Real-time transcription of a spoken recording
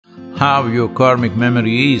how your karmic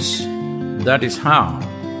memory is, that is how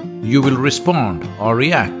you will respond or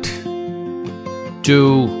react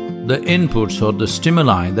to the inputs or the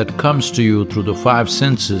stimuli that comes to you through the five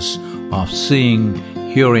senses of seeing,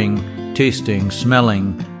 hearing, tasting,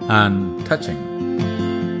 smelling and touching.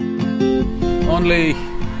 Only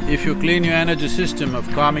if you clean your energy system of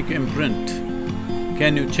karmic imprint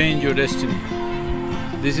can you change your destiny.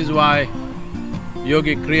 This is why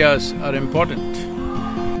yogic kriyas are important.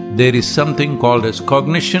 There is something called as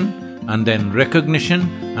cognition and then recognition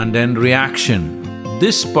and then reaction.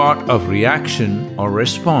 This part of reaction or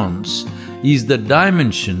response is the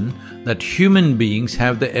dimension that human beings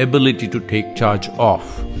have the ability to take charge of.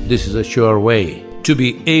 This is a sure way to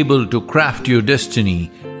be able to craft your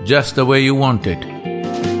destiny just the way you want it.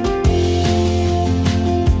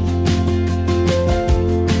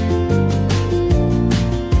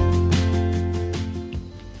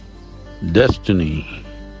 Destiny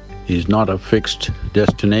is not a fixed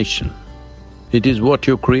destination. It is what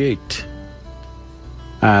you create.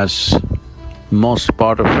 As most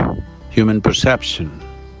part of human perception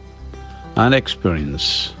and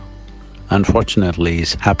experience, unfortunately,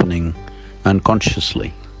 is happening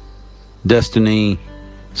unconsciously. Destiny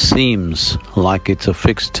seems like it's a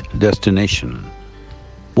fixed destination.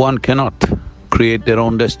 One cannot create their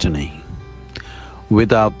own destiny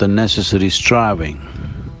without the necessary striving.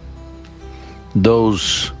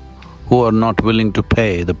 Those who are not willing to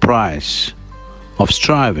pay the price of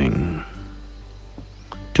striving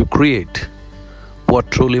to create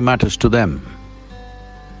what truly matters to them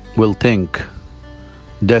will think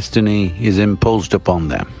destiny is imposed upon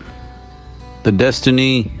them. The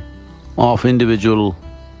destiny of individual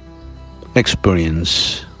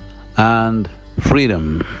experience and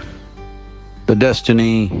freedom, the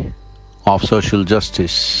destiny of social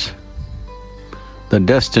justice, the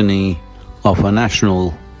destiny of a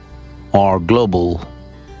national or global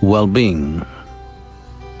well-being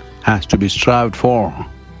has to be strived for.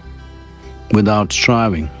 Without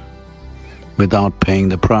striving, without paying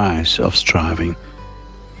the price of striving,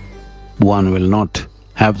 one will not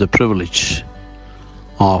have the privilege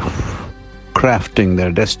of crafting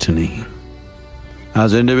their destiny.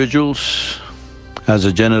 As individuals, as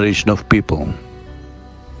a generation of people,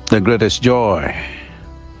 the greatest joy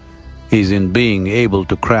is in being able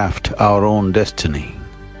to craft our own destiny.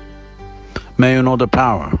 May you know the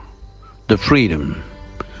power, the freedom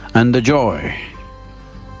and the joy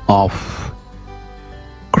of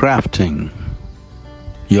crafting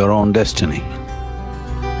your own destiny.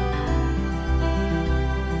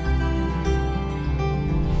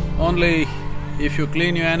 Only if you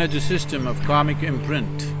clean your energy system of karmic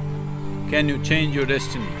imprint can you change your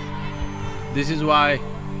destiny. This is why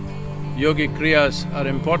yogic kriyas are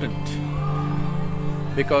important,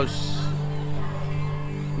 because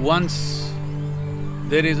once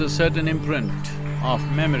there is a certain imprint of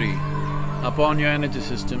memory upon your energy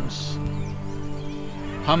systems,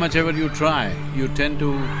 how much ever you try, you tend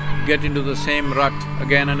to get into the same rut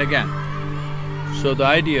again and again. So the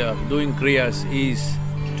idea of doing kriyas is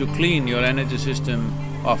to clean your energy system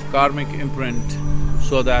of karmic imprint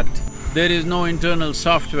so that there is no internal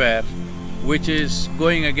software which is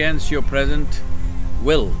going against your present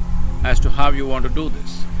will as to how you want to do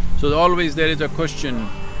this. So always there is a question,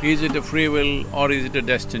 is it a free will or is it a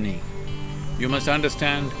destiny? You must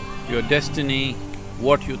understand your destiny,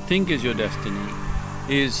 what you think is your destiny,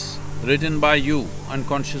 is written by you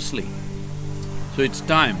unconsciously. So it's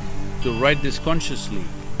time to write this consciously.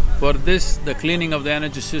 For this, the cleaning of the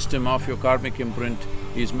energy system of your karmic imprint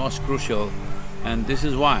is most crucial, and this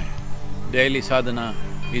is why daily sadhana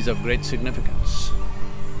is of great significance.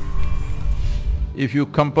 If you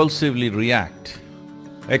compulsively react,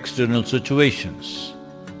 external situations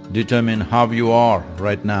determine how you are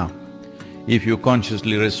right now. If you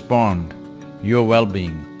consciously respond, your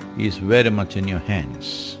well-being is very much in your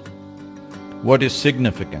hands. What is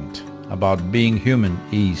significant about being human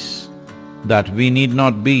is that we need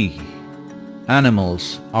not be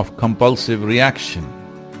animals of compulsive reaction.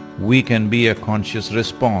 We can be a conscious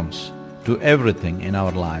response to everything in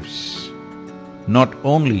our lives. Not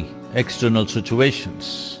only external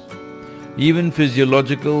situations, even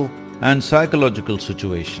physiological and psychological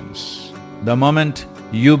situations. The moment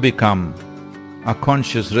you become a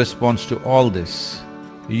conscious response to all this,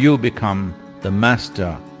 you become the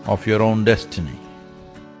master of your own destiny.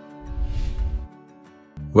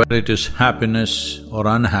 Whether it is happiness or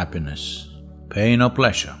unhappiness, pain or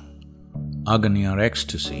pleasure, agony or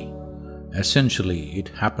ecstasy, essentially it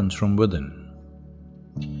happens from within.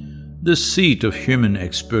 The seat of human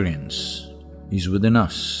experience is within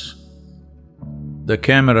us. The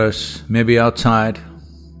cameras may be outside,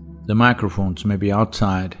 The microphones may be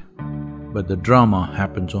outside, but the drama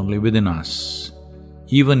happens only within us,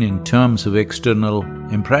 even in terms of external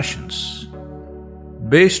impressions.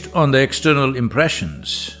 Based on the external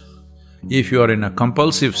impressions, if you are in a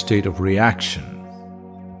compulsive state of reaction,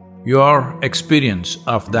 your experience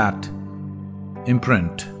of that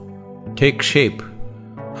imprint takes shape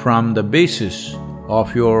from the basis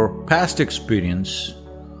of your past experience,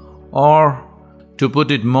 or to put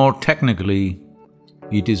it more technically,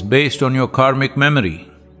 it is based on your karmic memory.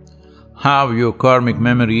 How your karmic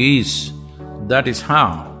memory is, that is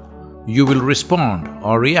how you will respond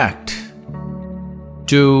or react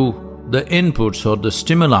to the inputs or the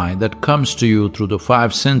stimuli that comes to you through the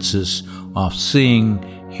five senses of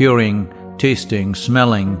seeing, hearing, tasting,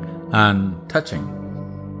 smelling and touching.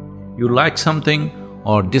 You like something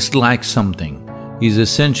or dislike something is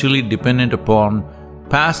essentially dependent upon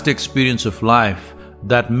past experience of life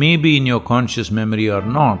that may be in your conscious memory or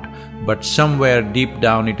not, but somewhere deep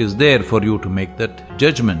down it is there for you to make that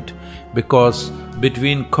judgment. Because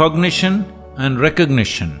between cognition and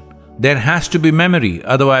recognition, there has to be memory,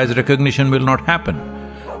 otherwise recognition will not happen.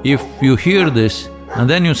 If you hear this and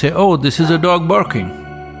then you say, oh, this is a dog barking,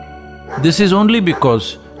 this is only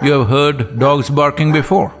because you have heard dogs barking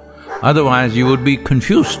before, otherwise you would be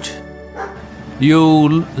confused.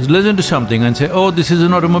 You listen to something and say, oh, this is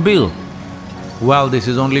an automobile. Well, this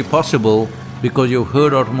is only possible because you've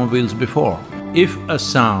heard automobiles before. If a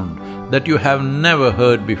sound that you have never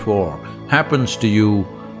heard before happens to you,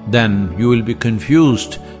 then you will be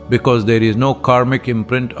confused because there is no karmic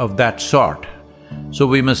imprint of that sort. So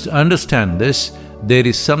we must understand this, there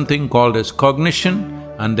is something called as cognition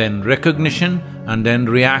and then recognition and then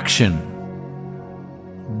reaction.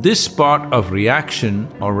 This part of reaction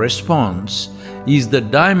or response is the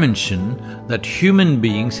dimension that human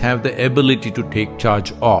beings have the ability to take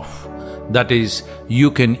charge of. That is, you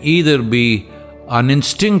can either be an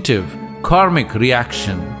instinctive karmic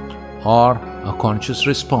reaction or a conscious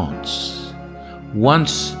response.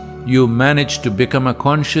 Once you manage to become a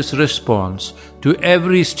conscious response to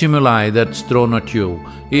every stimuli that's thrown at you,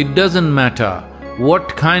 it doesn't matter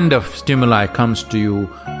what kind of stimuli comes to you,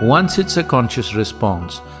 once it's a conscious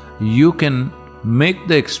response, you can make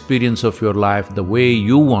the experience of your life the way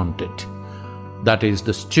you want it. That is,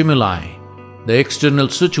 the stimuli, the external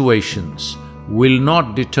situations will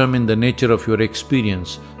not determine the nature of your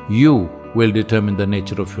experience, you will determine the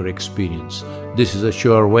nature of your experience. This is a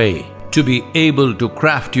sure way to be able to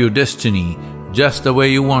craft your destiny just the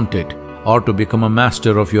way you want it, or to become a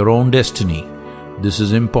master of your own destiny. This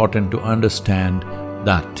is important to understand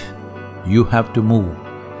that you have to move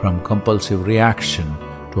from compulsive reaction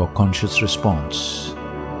to a conscious response.